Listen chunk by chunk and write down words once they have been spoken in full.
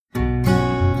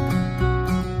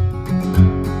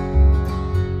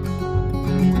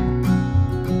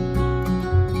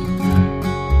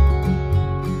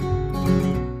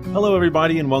Hello,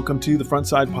 everybody, and welcome to the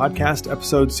Frontside Podcast,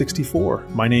 episode 64.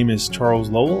 My name is Charles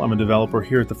Lowell. I'm a developer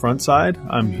here at the Frontside.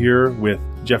 I'm here with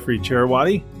Jeffrey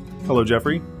Cherawati. Hello,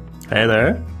 Jeffrey. Hey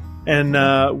there.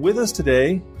 And with us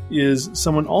today is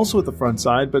someone also at the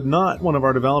Frontside, but not one of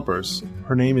our developers.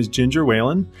 Her name is Ginger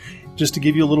Whalen. Just to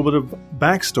give you a little bit of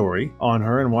backstory on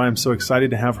her and why I'm so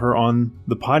excited to have her on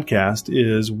the podcast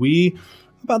is we,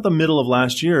 about the middle of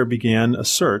last year, began a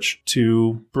search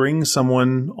to bring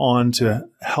someone on to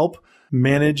help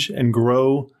manage and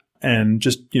grow and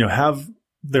just, have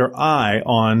their eye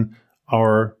on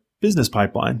our business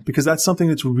pipeline, because that's something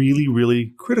that's really,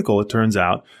 really critical, it turns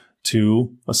out,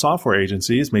 to a software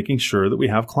agency, is making sure that we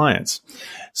have clients.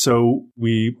 So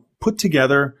we put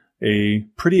together a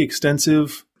pretty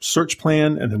extensive search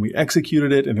plan, and then we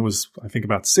executed it, and it was, I think,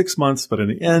 about 6 months, but in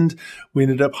the end, we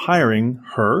ended up hiring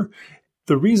her.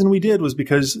 The reason we did was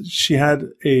because she had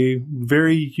a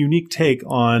very unique take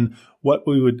on what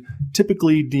we would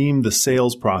typically deem the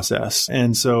sales process.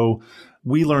 And so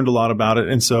we learned a lot about it,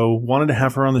 and so wanted to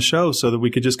have her on the show so that we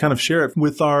could just kind of share it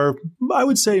with our, I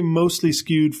would say, mostly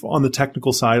skewed on the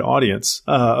technical side audience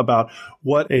about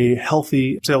what a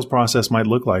healthy sales process might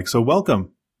look like. So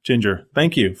welcome, Ginger.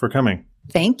 Thank you for coming.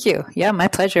 Thank you. Yeah, my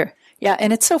pleasure. Yeah,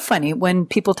 and it's so funny when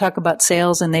people talk about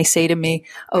sales and they say to me,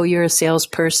 "Oh, you're a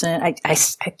salesperson." I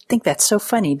think that's so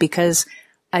funny because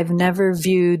I've never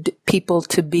viewed people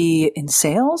to be in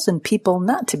sales and people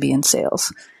not to be in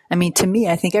sales. I mean, to me,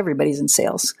 I think everybody's in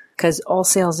sales, because all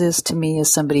sales is to me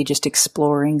is somebody just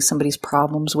exploring somebody's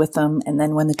problems with them. And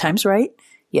then when the time's right,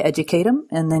 you educate them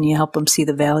and then you help them see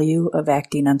the value of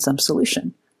acting on some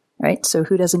solution, right? So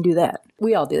who doesn't do that?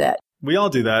 We all do that. We all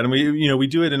do that. And we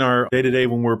do it in our day-to-day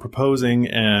when we're proposing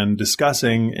and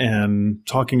discussing and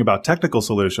talking about technical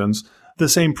solutions. The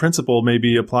same principle may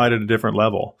be applied at a different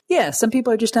level. Yeah. Some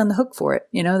people are just on the hook for it,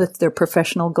 that their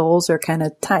professional goals are kind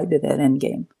of tied to that end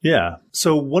game. Yeah.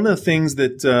 So one of the things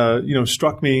that,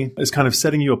 struck me as kind of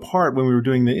setting you apart when we were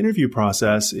doing the interview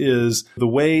process is the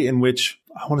way in which,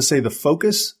 I want to say, the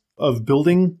focus of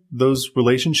building those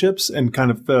relationships and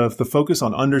kind of the focus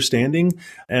on understanding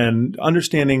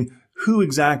who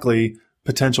exactly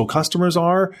potential customers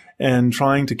are and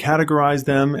trying to categorize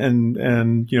them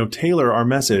and tailor our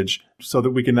message so that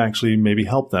we can actually maybe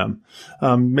help them.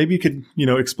 Maybe you could,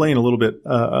 explain a little bit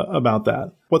about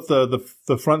that, what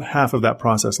the front half of that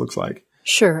process looks like.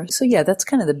 Sure. So yeah, that's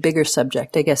kind of the bigger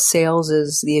subject. I guess sales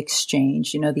is the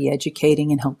exchange, the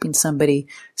educating and helping somebody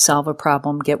solve a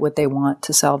problem, get what they want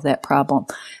to solve that problem.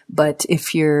 But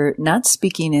if you're not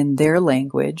speaking in their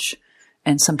language,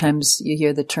 and sometimes you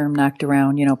hear the term knocked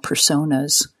around,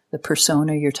 personas, the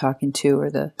persona you're talking to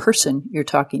or the person you're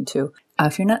talking to.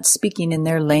 If you're not speaking in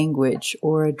their language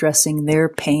or addressing their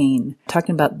pain,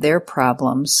 talking about their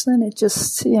problems, then it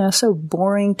just, so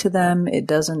boring to them. It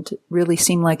doesn't really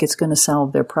seem like it's going to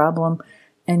solve their problem.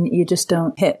 And you just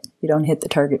don't hit the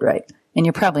target right. And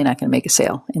you're probably not going to make a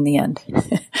sale in the end.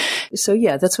 So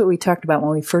yeah, that's what we talked about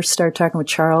when we first started talking with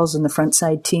Charles and the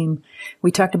Frontside team.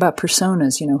 We talked about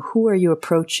personas, who are you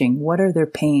approaching? What are their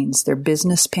pains, their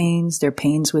business pains, their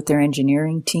pains with their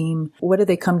engineering team? What do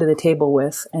they come to the table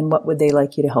with and what would they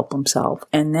like you to help them solve?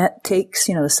 And that takes,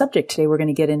 the subject today, we're going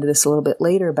to get into this a little bit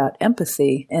later about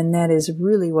empathy. And that is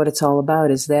really what it's all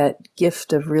about, is that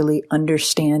gift of really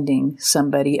understanding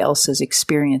somebody else's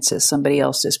experiences, somebody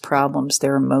else's problems,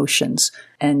 their emotions.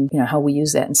 And, how we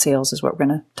use that in sales is what we're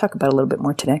going to talk about a little bit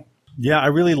more today. Yeah, I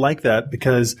really like that,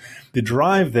 because the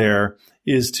drive there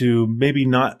is to maybe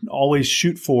not always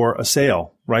shoot for a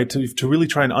sale, right? To really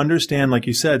try and understand, like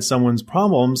you said, someone's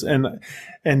problems and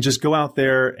just go out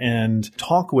there and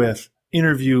talk with,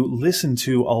 interview, listen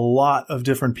to a lot of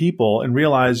different people and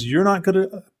realize you're not going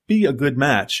to be a good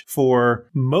match for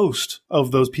most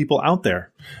of those people out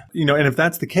there. And if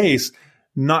that's the case,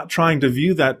 not trying to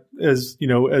view that as,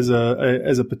 as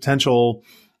a potential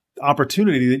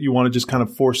opportunity that you want to just kind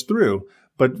of force through,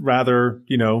 but rather,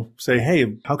 say,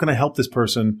 hey, how can I help this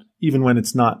person even when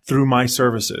it's not through my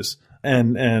services?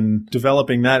 And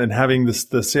developing that and having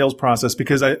the sales process,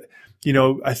 because I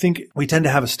think we tend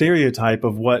to have a stereotype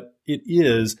of what it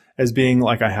is as being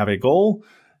like, I have a goal,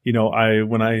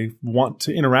 when I want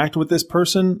to interact with this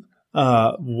person,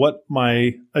 what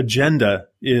my agenda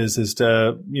is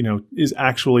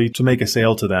actually to make a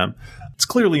sale to them. It's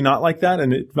clearly not like that.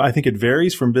 And I think it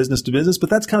varies from business to business, but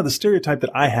that's kind of the stereotype that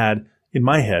I had in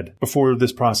my head before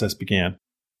this process began.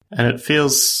 And it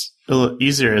feels a little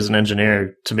easier as an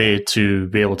engineer to me to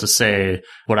be able to say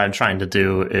what I'm trying to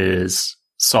do is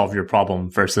solve your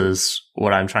problem versus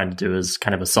what I'm trying to do is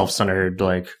kind of a self-centered,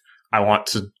 like, I want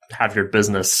to have your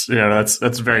business. That's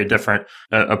a very different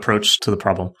approach to the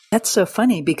problem. That's so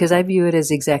funny because I view it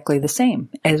as exactly the same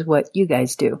as what you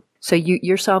guys do. So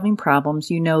you're solving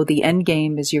problems. You know the end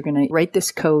game is you're going to write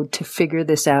this code to figure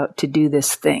this out, to do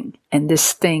this thing. And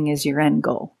this thing is your end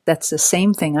goal. That's the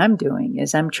same thing I'm doing,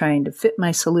 is I'm trying to fit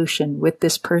my solution with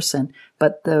this person.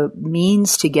 But the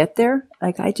means to get there,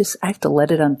 I have to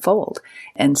let it unfold.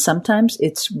 And sometimes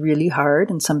it's really hard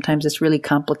and sometimes it's really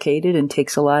complicated and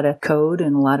takes a lot of code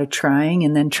and a lot of trying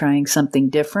and then trying something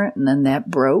different and then that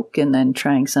broke and then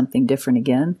trying something different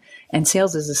again. And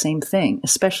sales is the same thing,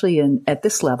 especially at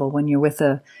this level when you're with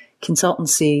a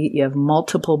consultancy, you have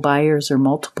multiple buyers or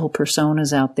multiple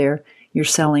personas out there. You're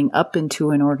selling up into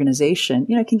an organization,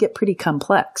 it can get pretty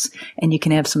complex and you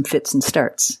can have some fits and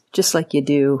starts, just like you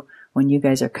do when you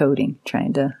guys are coding,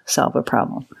 trying to solve a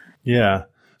problem. Yeah.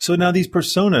 So now these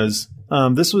personas,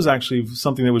 this was actually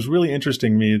something that was really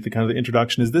interesting to me at the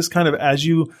introduction, is this kind of, as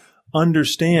you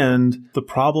understand the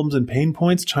problems and pain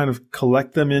points, trying to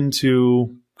collect them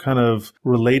into kind of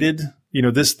related,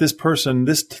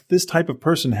 this type of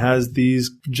person has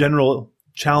these general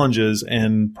challenges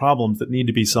and problems that need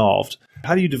to be solved.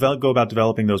 How do you go about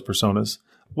developing those personas?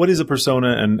 What is a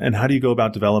persona and how do you go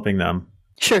about developing them?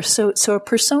 Sure. So a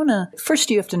persona,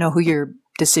 first you have to know who your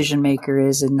decision maker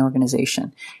is in an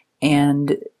organization.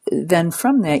 And then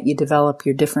from that, you develop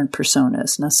your different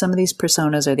personas. Now, some of these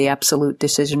personas are the absolute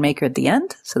decision maker at the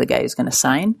end, so the guy who's going to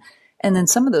sign. And then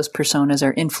some of those personas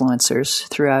are influencers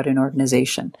throughout an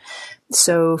organization.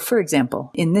 So, for example,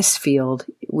 in this field,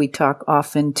 we talk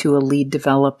often to a lead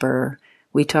developer.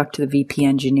 We talk to the VP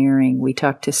engineering. We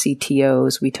talk to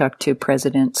CTOs. We talk to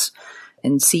presidents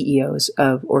and CEOs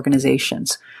of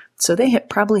organizations. So they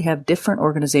probably have different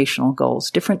organizational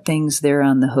goals, different things they're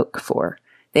on the hook for.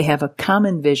 They have a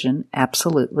common vision,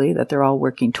 absolutely, that they're all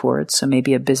working towards. So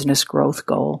maybe a business growth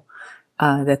goal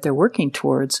that they're working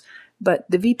towards. But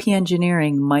the VP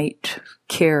engineering might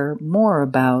care more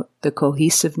about the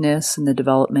cohesiveness and the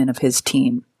development of his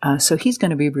team. So he's going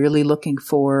to be really looking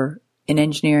for an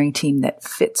engineering team that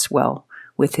fits well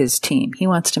with his team. He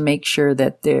wants to make sure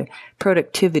that the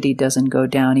productivity doesn't go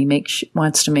down. He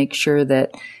wants to make sure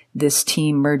that this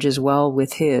team merges well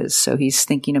with his. So he's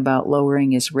thinking about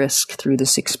lowering his risk through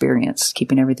this experience,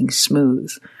 keeping everything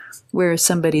smooth. Whereas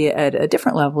somebody at a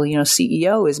different level,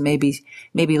 CEO is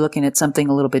maybe looking at something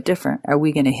a little bit different. Are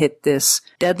we going to hit this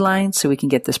deadline so we can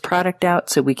get this product out,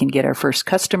 so we can get our first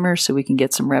customer, so we can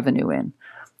get some revenue in?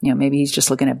 Maybe he's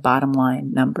just looking at bottom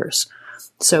line numbers.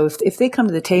 So if they come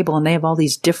to the table and they have all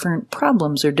these different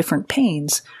problems or different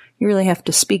pains, you really have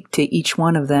to speak to each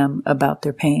one of them about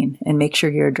their pain and make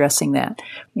sure you're addressing that.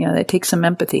 That takes some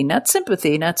empathy, not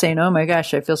sympathy, not saying, oh my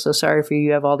gosh, I feel so sorry for you.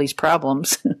 You have all these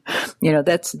problems.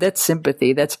 That's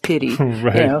sympathy. That's pity.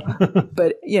 Right.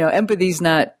 But, empathy's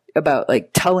not about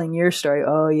like telling your story.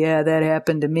 Oh yeah, that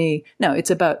happened to me. No,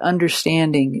 it's about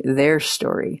understanding their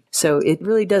story. So it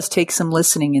really does take some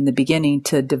listening in the beginning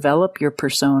to develop your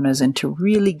personas and to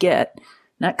really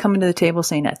not coming to the table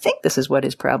saying, I think this is what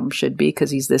his problem should be because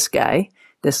he's this guy,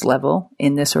 this level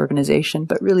in this organization,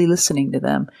 but really listening to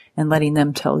them and letting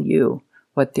them tell you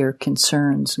what their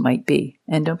concerns might be.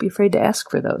 And don't be afraid to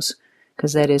ask for those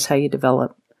because that is how you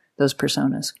develop those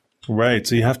personas. Right.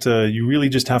 So you really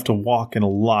just have to walk in a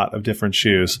lot of different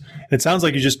shoes. It sounds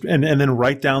like you just, and then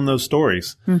write down those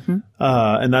stories. Mm-hmm.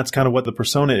 And that's kind of what the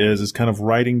persona is kind of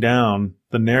writing down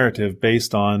the narrative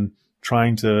based on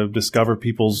trying to discover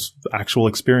people's actual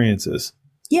experiences.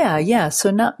 Yeah. So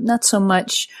not so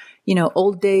much,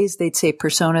 old days, they'd say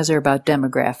personas are about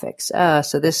demographics.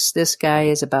 So this guy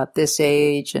is about this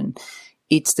age and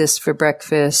eats this for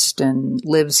breakfast and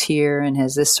lives here and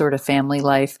has this sort of family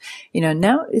life.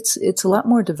 Now it's a lot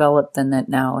more developed than that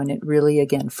now. And it really,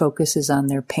 again, focuses on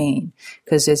their pain.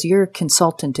 Because as you're a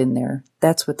consultant in there,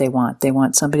 that's what they want. They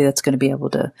want somebody that's going to be able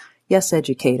to, yes,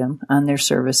 educate them on their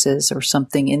services or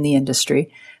something in the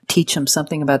industry. Teach them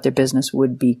something about their business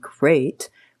would be great.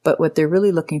 But what they're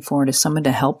really looking for is someone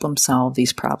to help them solve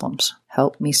these problems.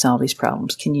 Help me solve these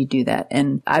problems. Can you do that?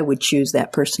 And I would choose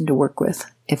that person to work with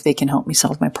if they can help me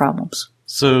solve my problems.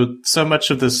 So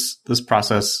much of this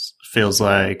process feels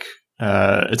like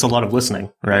it's a lot of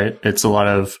listening, right? It's a lot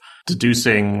of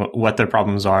deducing what their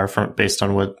problems are based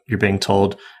on what you're being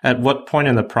told. At what point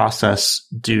in the process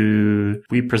do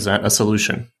we present a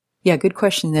solution? Yeah, good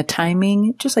question. The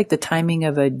timing, just like the timing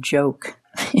of a joke.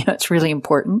 It's really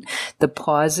important. The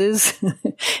pauses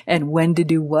and when to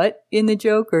do what in the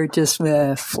joke are just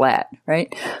flat,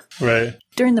 right? Right.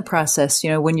 During the process,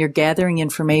 when you're gathering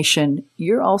information,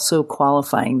 you're also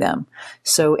qualifying them.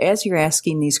 So as you're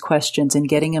asking these questions and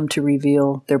getting them to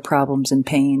reveal their problems and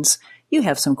pains, you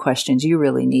have some questions you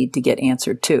really need to get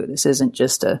answered too. This isn't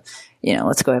just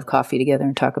let's go have coffee together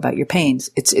and talk about your pains.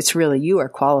 It's really, you are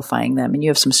qualifying them, and you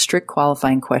have some strict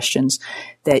qualifying questions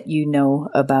that you know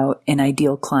about an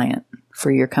ideal client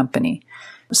for your company.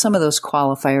 Some of those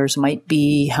qualifiers might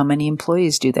be, how many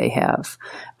employees do they have?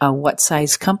 What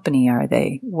size company are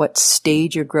they? What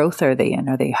stage of growth are they in?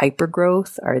 Are they hyper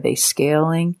growth? Are they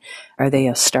scaling? Are they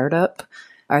a startup?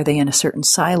 Are they in a certain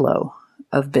silo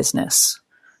of business?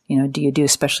 Do you do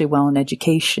especially well in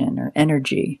education or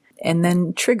energy? And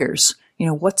then triggers,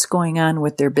 what's going on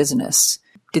with their business?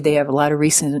 Did they have a lot of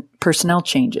recent personnel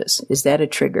changes? Is that a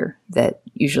trigger that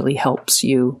usually helps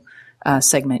you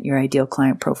segment your ideal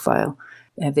client profile?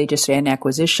 Have they just had an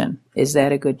acquisition? Is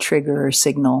that a good trigger or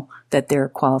signal that they're a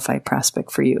qualified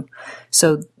prospect for you?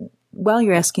 So while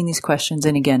you're asking these questions,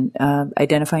 and again,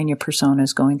 identifying your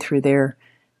personas, going through their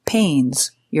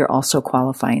pains, you're also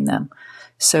qualifying them.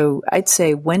 So I'd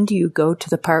say, when do you go to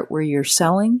the part where you're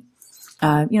selling?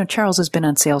 Charles has been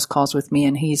on sales calls with me,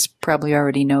 and he's probably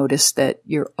already noticed that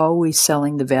you're always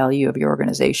selling the value of your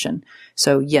organization.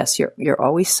 So yes, you're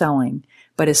always selling.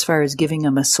 But as far as giving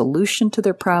them a solution to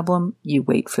their problem, you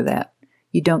wait for that.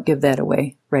 You don't give that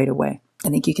away right away. I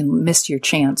think you can miss your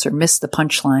chance or miss the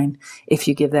punchline if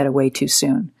you give that away too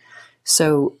soon.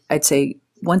 So I'd say,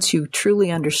 once you truly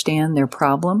understand their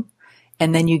problem,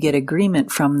 and then you get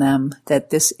agreement from them that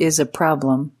this is a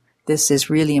problem, this is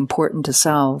really important to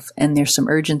solve, and there's some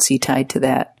urgency tied to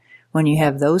that. When you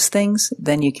have those things,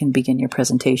 then you can begin your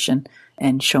presentation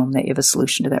and show them that you have a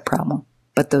solution to that problem.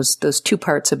 But those two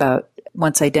parts about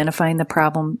once identifying the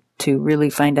problem to really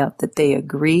find out that they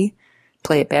agree,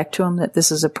 play it back to them that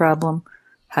this is a problem,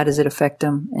 how does it affect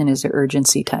them, and is there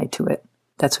urgency tied to it?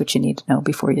 That's what you need to know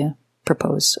before you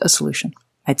propose a solution,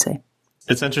 I'd say.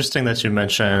 It's interesting that you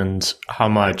mentioned how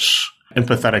much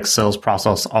empathetic sales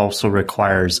process also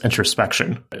requires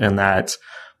introspection, in that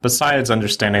besides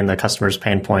understanding the customer's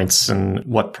pain points and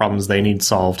what problems they need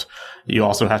solved, you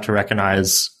also have to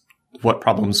recognize what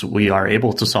problems we are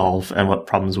able to solve and what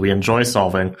problems we enjoy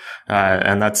solving.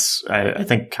 And that's, I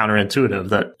think, counterintuitive,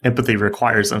 that empathy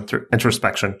requires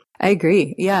introspection. I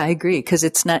agree. Yeah, I agree. Because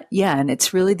it's not, and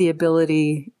it's really the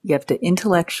ability, you have to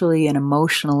intellectually and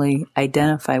emotionally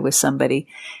identify with somebody.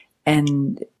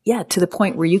 And to the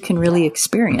point where you can really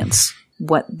experience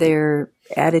what their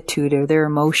attitude or their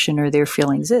emotion or their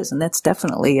feelings is. And that's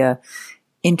definitely a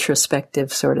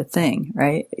introspective sort of thing,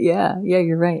 right? Yeah,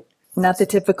 you're right. Not the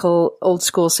typical old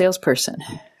school salesperson,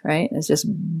 right? It's just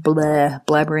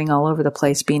blabbering all over the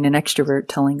place, being an extrovert,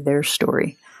 telling their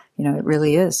story. It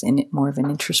really is more of an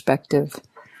introspective,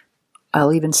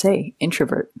 I'll even say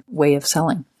introvert way of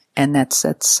selling. And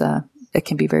it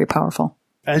can be very powerful.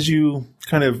 As you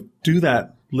kind of do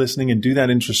that listening and do that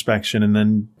introspection, and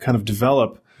then kind of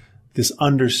develop this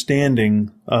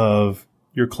understanding of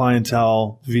your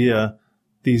clientele via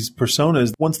these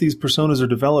personas, once these personas are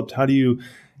developed, how do you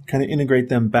kind of integrate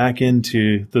them back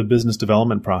into the business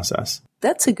development process?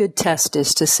 That's a good test,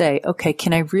 is to say, okay,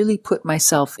 can I really put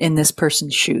myself in this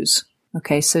person's shoes?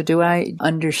 Okay, so do I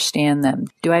understand them?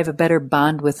 Do I have a better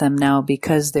bond with them now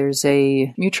because there's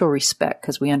a mutual respect,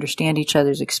 because we understand each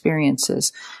other's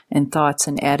experiences and thoughts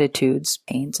and attitudes,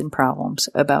 pains and problems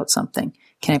about something?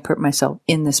 Can I put myself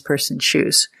in this person's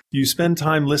shoes? You spend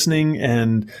time listening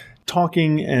and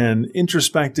talking and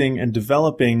introspecting and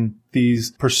developing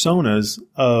these personas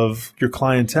of your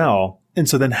clientele. And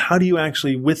so then how do you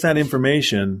actually, with that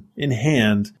information in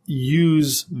hand,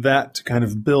 use that to kind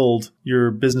of build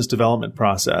your business development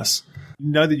process?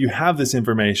 Now that you have this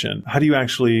information, how do you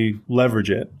actually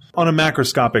leverage it on a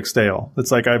macroscopic scale?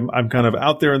 It's like I'm kind of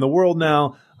out there in the world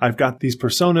now. I've got these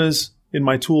personas in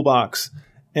my toolbox,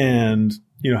 and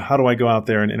how do I go out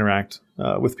there and interact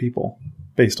with people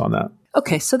based on that?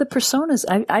 Okay, so the personas,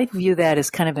 I view that as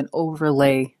kind of an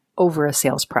overlay over a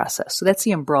sales process. So that's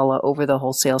the umbrella over the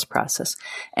whole sales process.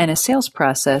 And a sales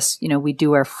process, we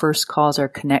do our first calls, our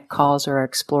connect calls, or our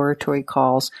exploratory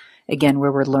calls, again,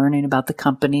 where we're learning about the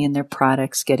company and their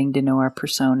products, getting to know our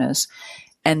personas.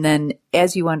 And then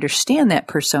as you understand that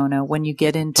persona, when you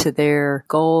get into their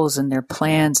goals and their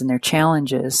plans and their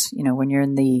challenges, when you're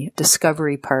in the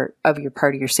discovery part of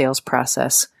your sales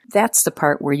process, that's the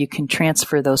part where you can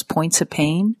transfer those points of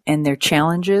pain and their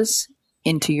challenges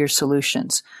into your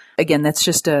solutions. Again, that's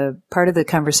just a part of the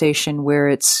conversation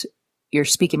where you're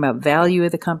speaking about value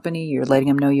of the company. You're letting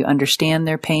them know you understand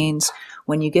their pains.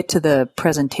 When you get to the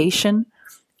presentation,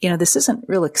 this isn't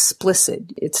real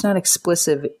explicit. It's not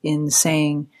explicit in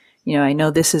saying, I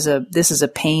know this is a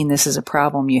pain, this is a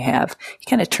problem you have. You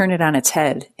kind of turn it on its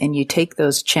head and you take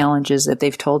those challenges that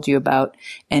they've told you about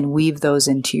and weave those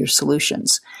into your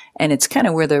solutions. And it's kind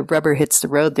of where the rubber hits the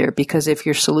road there, because if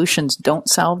your solutions don't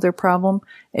solve their problem,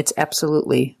 it's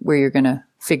absolutely where you're going to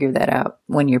figure that out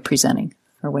when you're presenting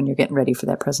or when you're getting ready for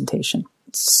that presentation.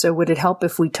 So would it help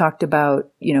if we talked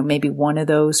about, maybe one of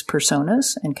those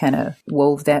personas and kind of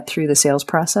wove that through the sales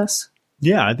process?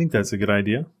 Yeah, I think that's a good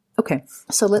idea. Okay.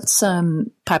 So let's,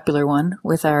 popular one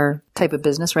with our type of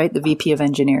business, right? The VP of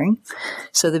engineering.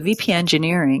 So the VP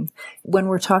engineering, when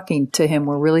we're talking to him,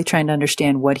 we're really trying to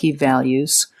understand what he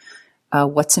values,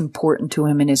 what's important to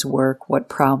him in his work, what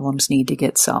problems need to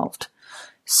get solved.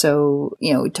 So,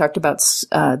 we talked about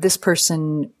this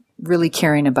person really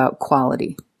caring about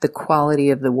quality, the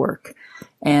quality of the work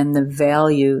and the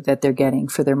value that they're getting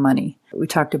for their money. We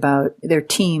talked about their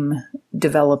team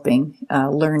developing,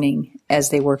 learning as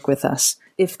they work with us.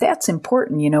 If that's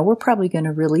important, we're probably going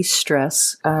to really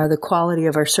stress the quality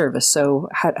of our service. So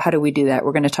how do we do that?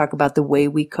 We're going to talk about the way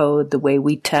we code, the way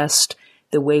we test,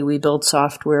 the way we build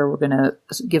software. We're going to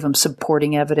give them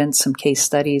supporting evidence, some case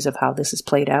studies of how this is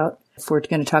played out. If we're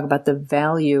going to talk about the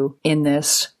value in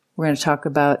this, we're going to talk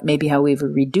about maybe how we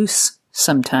reduce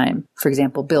some time. For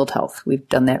example, build health. We've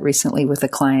done that recently with a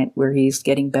client where he's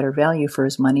getting better value for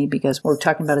his money because we're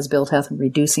talking about his build health and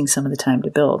reducing some of the time to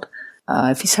build.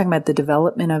 If he's talking about the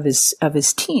development of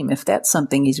his team, if that's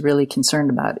something he's really concerned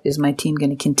about, is my team going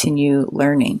to continue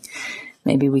learning?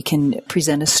 Maybe we can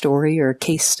present a story or a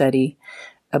case study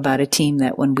about a team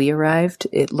that when we arrived,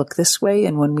 it looked this way,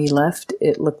 and when we left,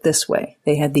 it looked this way.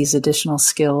 They had these additional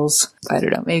skills. I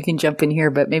don't know, maybe you can jump in here,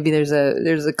 but maybe there's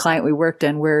a client we worked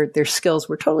on where their skills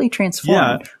were totally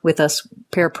transformed with us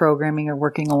pair programming or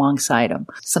working alongside them.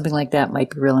 Something like that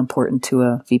might be real important to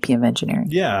a VP of engineering.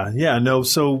 No.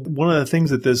 So one of the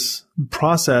things that this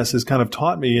process has kind of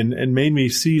taught me and made me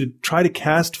try to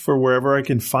cast for wherever I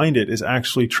can find it is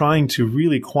actually trying to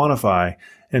really quantify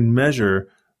and measure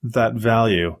that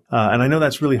value. And I know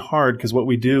that's really hard because what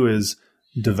we do is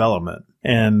development.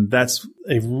 And that's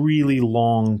a really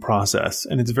long process.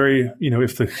 And it's very,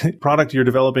 if the product you're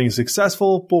developing is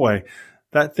successful, boy,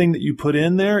 that thing that you put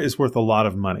in there is worth a lot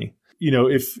of money.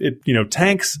 If it,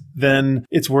 tanks, then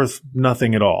it's worth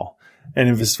nothing at all. And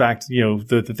if in fact,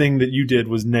 the thing that you did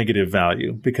was negative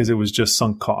value because it was just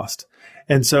sunk cost.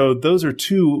 And so those are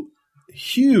two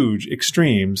huge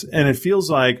extremes. And it feels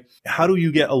like, how do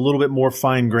you get a little bit more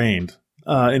fine-grained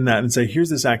in that and say, here's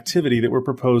this activity that we're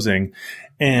proposing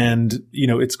and,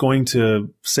 it's going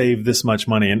to save this much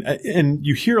money. And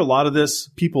you hear a lot of this,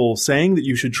 people saying that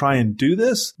you should try and do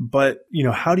this, but,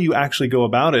 how do you actually go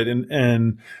about it?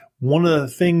 And one of the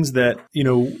things that,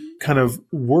 kind of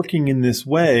working in this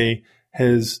way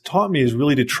has taught me is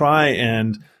really to try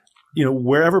and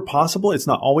wherever possible, it's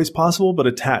not always possible, but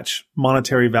attach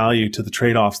monetary value to the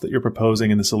trade-offs that you're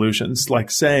proposing in the solutions.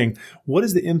 Like saying, what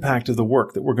is the impact of the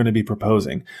work that we're going to be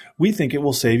proposing? We think it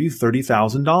will save you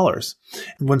 $30,000.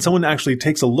 When someone actually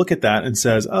takes a look at that and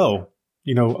says, oh,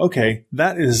 okay,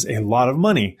 that is a lot of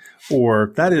money.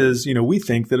 Or that is, we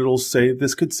think that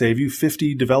this could save you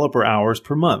 50 developer hours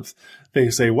per month. They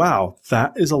say, wow,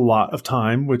 that is a lot of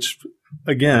time, which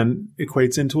again,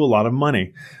 equates into a lot of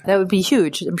money. That would be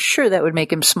huge. I'm sure that would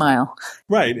make him smile.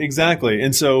 Right, exactly.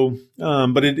 And so,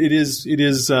 but it is,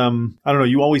 I don't know,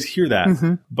 you always hear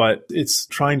that, but it's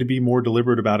trying to be more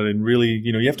deliberate about it and really,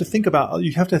 you have to think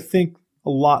a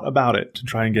lot about it to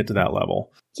try and get to that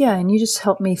level. Yeah, and you just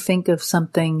helped me think of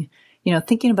something,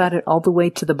 thinking about it all the way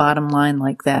to the bottom line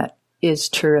like that is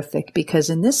terrific, because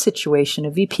in this situation,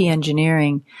 a VP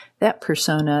engineering, that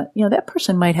persona, that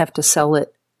person might have to sell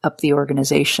it up the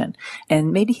organization.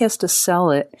 And maybe he has to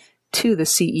sell it to the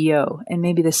CEO. And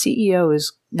maybe the CEO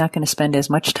is not going to spend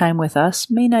as much time with us,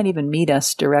 may not even meet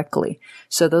us directly.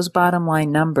 So those bottom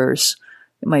line numbers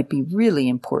might be really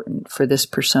important for this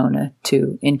persona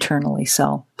to internally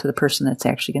sell to the person that's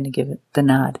actually going to give it the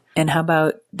nod. And how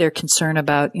about their concern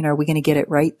about, are we going to get it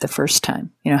right the first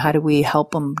time? How do we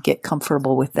help them get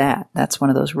comfortable with that? That's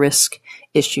one of those risk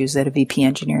issues that a VP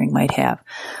engineering might have.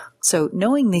 So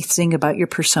knowing this thing about your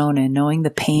persona, knowing the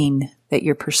pain that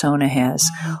your persona has,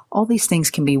 all these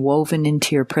things can be woven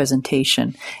into your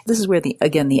presentation. This is where the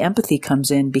empathy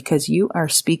comes in, because you are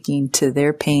speaking to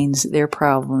their pains, their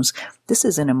problems. This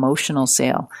is an emotional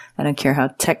sale. I don't care how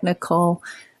technical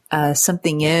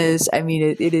something is. I mean,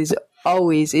 it is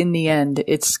always, in the end,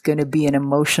 it's going to be an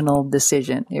emotional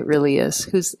decision. It really is.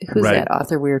 Who's right. That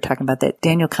author we were talking about? That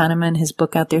Daniel Kahneman, his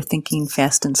book out there, Thinking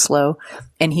Fast and Slow.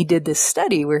 And he did this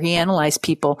study where he analyzed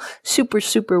people, super,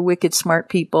 super wicked smart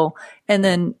people, and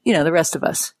then, the rest of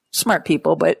us. smart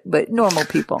people, but normal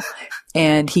people.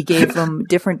 And he gave them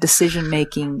different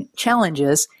decision-making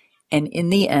challenges. And in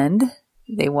the end,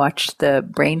 they watched the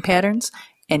brain patterns.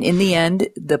 And in the end,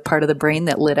 the part of the brain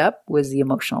that lit up was the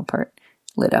emotional part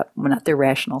lit up, not their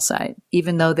rational side.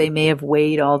 Even though they may have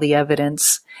weighed all the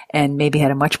evidence and maybe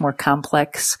had a much more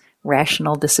complex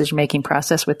rational decision-making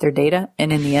process with their data.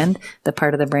 And in the end, the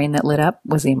part of the brain that lit up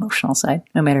was the emotional side,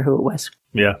 no matter who it was.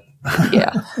 Yeah.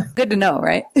 Yeah. Good to know,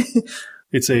 right?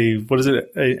 It's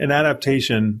an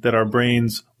adaptation that our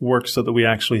brains work so that we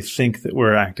actually think that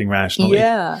we're acting rationally.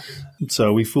 Yeah.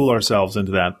 So we fool ourselves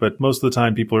into that. But most of the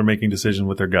time, people are making decisions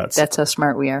with their guts. That's how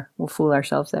smart we are. We'll fool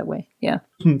ourselves that way. Yeah.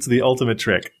 It's the ultimate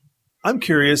trick. I'm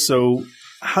curious. So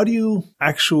how do you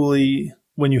actually,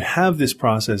 when you have this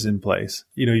process in place,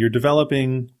 you're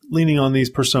developing, leaning on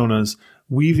these personas,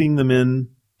 weaving them in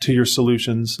to your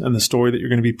solutions and the story that you're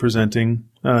going to be presenting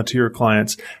to your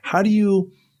clients, how do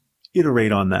you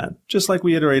iterate on that? Just like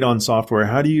we iterate on software,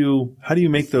 how do you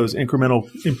make those incremental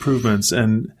improvements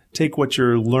and take what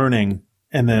you're learning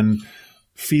and then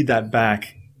feed that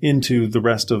back into the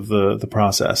rest of the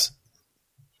process?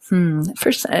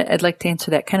 First, I'd like to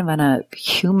answer that kind of on a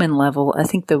human level. I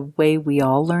think the way we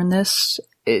all learn this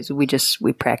is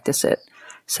we practice it.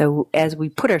 So as we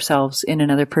put ourselves in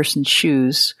another person's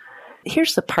shoes,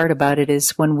 here's the part about it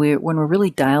is when we're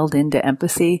really dialed into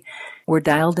empathy, we're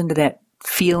dialed into that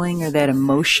feeling or that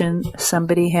emotion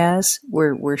somebody has,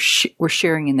 we're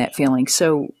sharing in that feeling.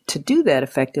 So to do that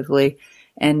effectively,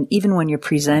 and even when you're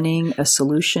presenting a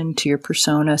solution to your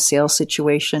persona, sales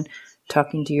situation,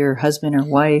 talking to your husband or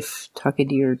wife, talking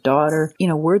to your daughter,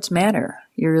 words matter.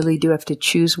 You really do have to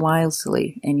choose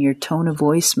wisely, and your tone of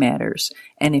voice matters.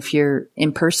 And if you're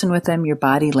in person with them, your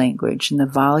body language and the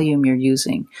volume you're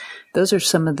using, those are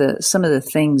some of the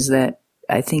things that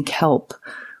I think help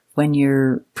when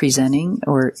you're presenting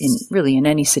or in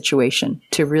any situation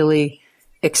to really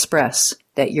express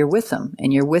that you're with them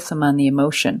and you're with them on the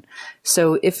emotion.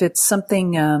 So if it's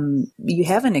something you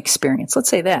haven't experienced, let's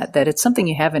say that it's something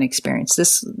you haven't experienced,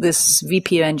 this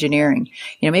VP of engineering,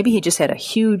 maybe he just had a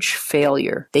huge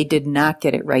failure. They did not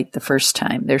get it right the first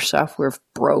time. Their software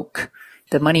broke.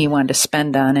 The money he wanted to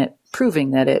spend on it,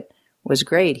 proving that it was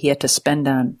great, he had to spend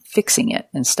on fixing it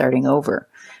and starting over.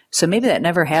 So maybe that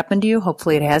never happened to you.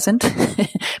 Hopefully it hasn't.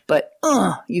 But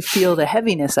you feel the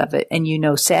heaviness of it and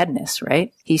sadness,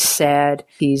 right? He's sad.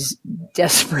 He's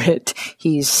desperate.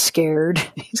 He's scared.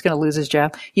 He's going to lose his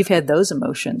job. You've had those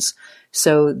emotions.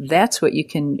 So that's what you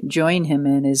can join him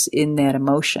in, is in that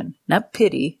emotion. Not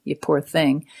pity, you poor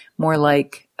thing. More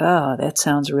like, oh, that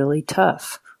sounds really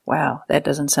tough. Wow, that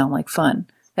doesn't sound like fun.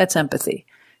 That's empathy.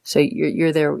 So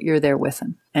you're there with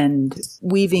him, and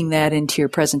weaving that into your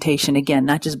presentation again,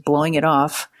 not just blowing it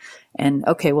off and,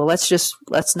 okay, well,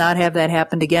 let's not have that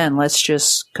happen again.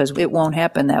 Cause it won't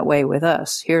happen that way with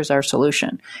us. Here's our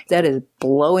solution. That is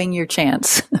blowing your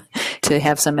chance to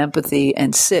have some empathy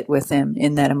and sit with him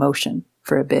in that emotion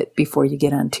for a bit before you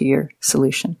get onto your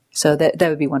solution. So that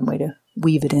would be one way to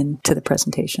weave it into the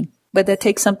presentation. But that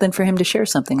takes something for him to share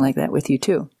something like that with you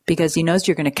too, because he knows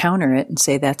you're going to counter it and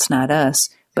say, that's not us.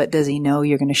 But does he know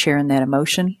you're going to share in that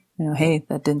emotion? Hey,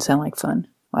 that didn't sound like fun.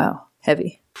 Wow,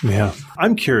 heavy. Yeah.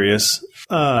 I'm curious,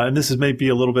 and this may be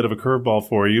a little bit of a curveball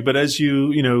for you, but as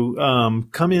you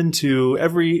come into,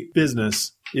 every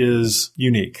business is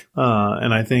unique.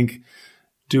 And I think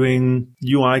doing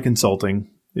UI consulting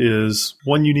is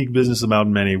one unique business about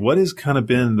many. What has kind of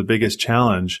been the biggest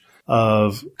challenge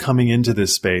of coming into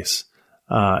this space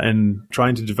and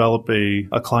trying to develop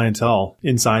a clientele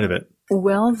inside of it?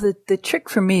 Well, the trick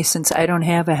for me, since I don't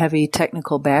have a heavy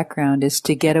technical background, is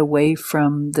to get away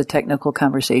from the technical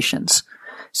conversations.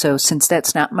 So since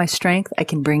that's not my strength, I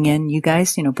can bring in you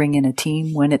guys, bring in a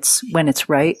team when it's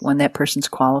right, when that person's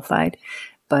qualified.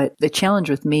 But the challenge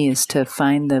with me is to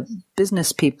find the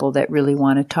business people that really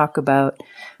want to talk about,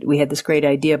 we had this great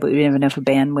idea, but we didn't have enough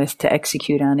bandwidth to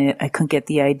execute on it. I couldn't get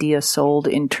the idea sold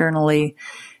internally.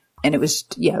 And it was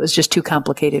just too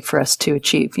complicated for us to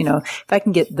achieve. If I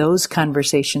can get those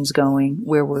conversations going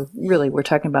where we're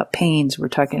talking about pains, we're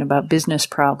talking about business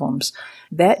problems,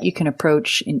 that you can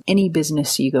approach in any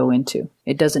business you go into.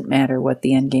 It doesn't matter what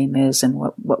the end game is and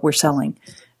what we're selling.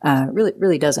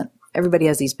 Really doesn't. Everybody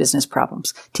has these business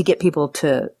problems. To get people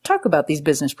to talk about these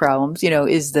business problems,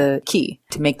 is the key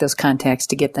to make those contacts,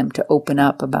 to get them to open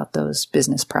up about those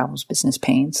business problems, business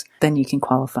pains. Then you can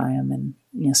qualify them and,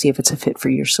 see if it's a fit for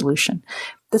your solution.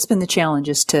 That's been the challenge,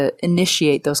 is to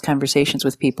initiate those conversations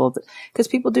with people, because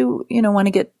people do, want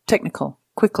to get technical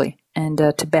quickly, and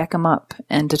to back them up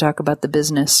and to talk about the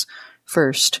business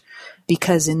first,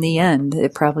 because in the end,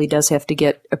 it probably does have to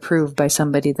get approved by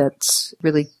somebody that's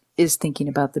really is thinking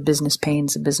about the business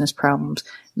pains and business problems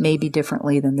maybe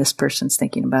differently than this person's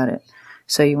thinking about it.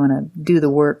 So you want to do the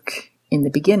work in the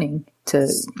beginning to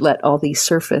let all these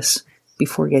surface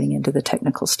before getting into the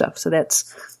technical stuff. So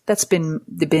that's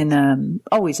been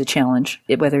always a challenge,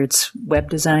 whether it's web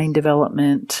design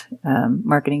development,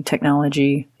 marketing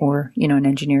technology, or, an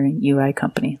engineering UI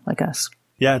company like us.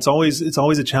 Yeah, it's always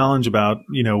a challenge about,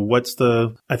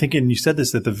 I think, and you said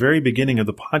this at the very beginning of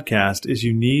the podcast, is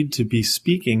you need to be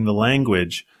speaking the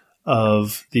language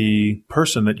of the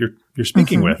person that you're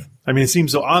speaking with. I mean, it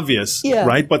seems so obvious,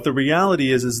 right? But the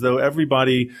reality is though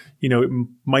everybody,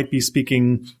 might be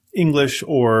speaking English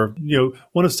or,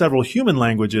 one of several human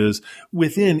languages.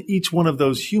 Within each one of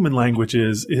those human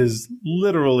languages is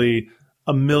literally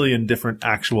a million different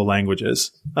actual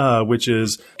languages, which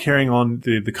is carrying on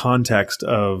the context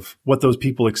of what those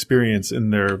people experience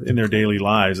in their daily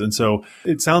lives. And so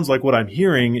it sounds like what I'm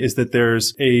hearing is that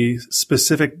there's a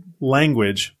specific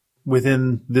language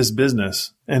within this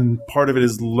business. And part of it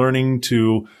is learning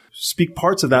to speak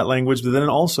parts of that language, but then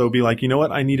also be like, you know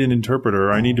what, I need an interpreter,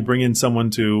 or I need to bring in someone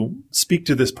to speak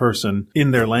to this person in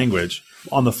their language.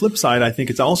 On the flip side, I think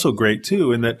it's also great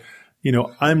too, in that,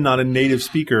 I'm not a native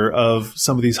speaker of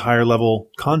some of these higher level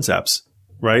concepts,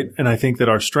 right? And I think that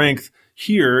our strength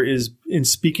here is in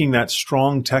speaking that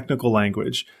strong technical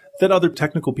language that other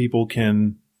technical people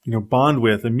can, bond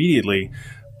with immediately.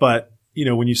 But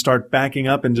when you start backing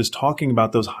up and just talking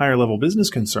about those higher level business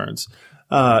concerns,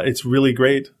 it's really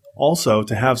great also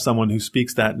to have someone who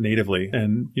speaks that natively.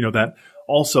 And, that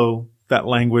also that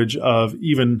language of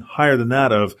even higher than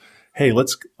that of, hey,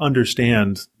 let's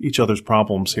understand each other's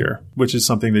problems here, which is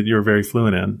something that you're very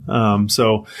fluent in.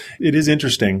 So it is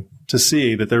interesting to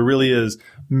see that there really is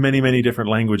many, many different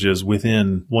languages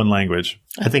within one language.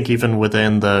 I think even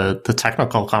within the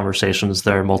technical conversations,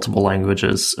 there are multiple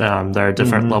languages. There are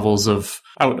different levels of,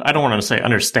 I don't want to say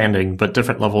understanding, but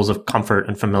different levels of comfort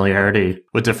and familiarity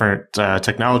with different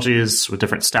technologies, with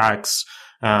different stacks.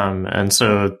 And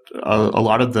so a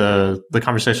lot of the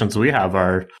conversations we have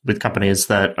are with companies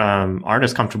that aren't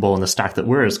as comfortable in the stack that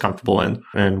we're as comfortable in.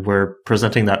 And we're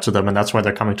presenting that to them. And that's why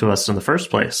they're coming to us in the first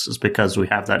place, is because we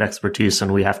have that expertise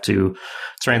and we have to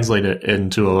translate it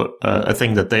into a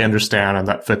thing that they understand and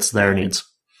that fits their needs.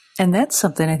 And that's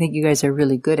something I think you guys are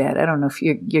really good at. I don't know if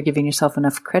you're giving yourself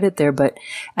enough credit there, but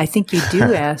I think you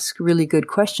do ask really good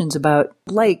questions about,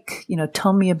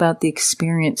 tell me about the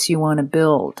experience you want to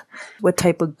build. What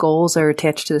type of goals are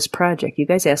attached to this project? You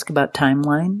guys ask about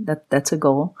timeline. That's a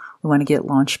goal. We want to get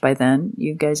launched by then.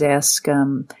 You guys ask,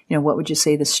 what would you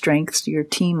say the strengths to your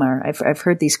team are? I've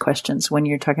heard these questions when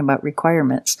you're talking about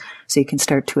requirements, so you can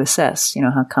start to assess,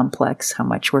 how complex, how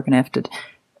much we're going to have to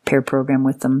pair program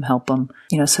with them, help them.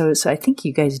 So I think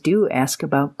you guys do ask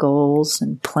about goals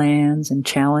and plans and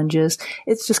challenges.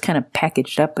 It's just kind of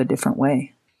packaged up a different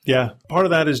way. Yeah. Part of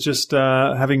that is just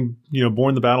having,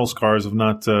 borne the battle scars of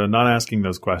not asking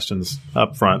those questions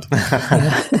up front.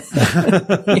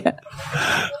 Yeah.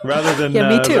 Rather than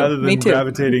me too.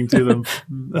 Gravitating to them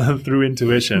through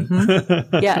intuition.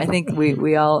 Yeah, I think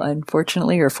we all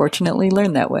unfortunately or fortunately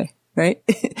learn that way. Right?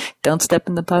 Don't step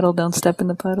in the puddle. Don't step in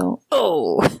the puddle.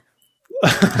 Oh,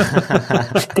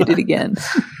 did it again.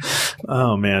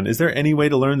 Oh man. Is there any way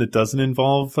to learn that doesn't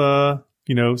involve,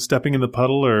 stepping in the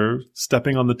puddle or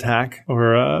stepping on the tack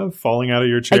or falling out of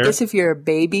your chair? I guess if you're a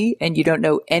baby and you don't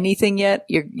know anything yet,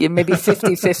 you're maybe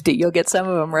 50-50. You'll get some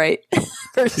of them right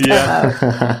first time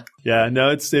out. Yeah. No,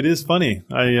 it is funny.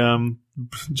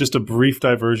 Just a brief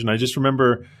diversion. I just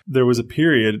remember there was a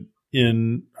period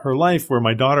in her life where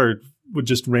my daughter would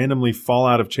just randomly fall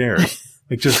out of chairs.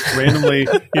 Like just randomly,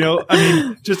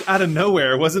 just out of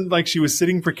nowhere. It wasn't like she was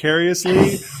sitting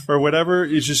precariously or whatever.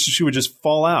 It's just, she would just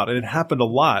fall out, and it happened a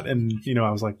lot. And,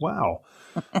 I was like, wow,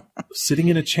 sitting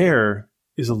in a chair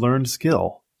is a learned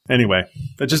skill. Anyway,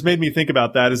 that just made me think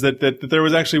about that, is that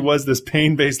there was this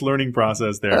pain-based learning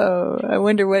process there. Oh, I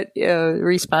wonder what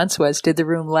response was. Did the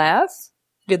room laugh?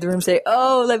 Did the room say,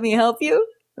 oh, let me help you?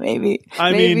 Maybe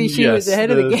she was ahead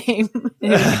of the game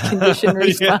in a conditioned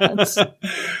response.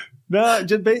 No,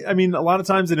 a lot of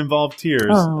times it involved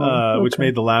tears, which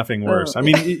made the laughing worse. I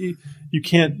mean, you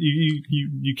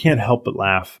can't help but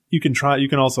laugh. You can try. You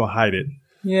can also hide it.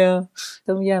 Yeah.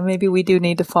 So maybe we do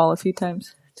need to fall a few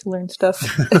times to learn stuff.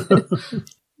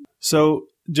 So,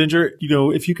 Ginger,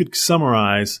 if you could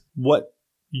summarize what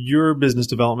your business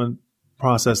development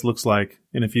process looks like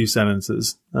in a few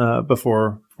sentences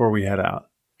before we head out.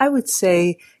 I would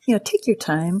say, take your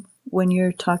time when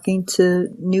you're talking to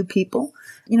new people.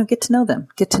 Get to know them.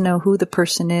 Get to know who the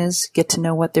person is. Get to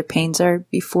know what their pains are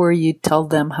before you tell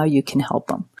them how you can help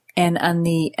them. And on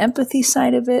the empathy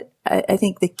side of it, I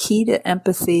think the key to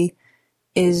empathy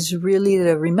is really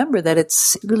to remember that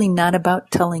it's really not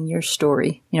about telling your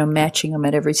story, matching them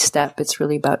at every step. It's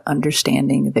really about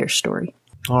understanding their story.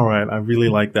 All right. I really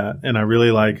like that. And I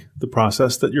really like the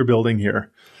process that you're building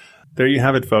here. There you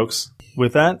have it, folks.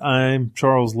 With that, I'm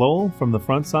Charles Lowell from the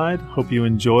Front Side. Hope you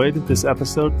enjoyed this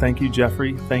episode. Thank you,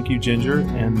 Jeffrey. Thank you, Ginger.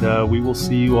 And we will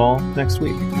see you all next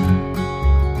week.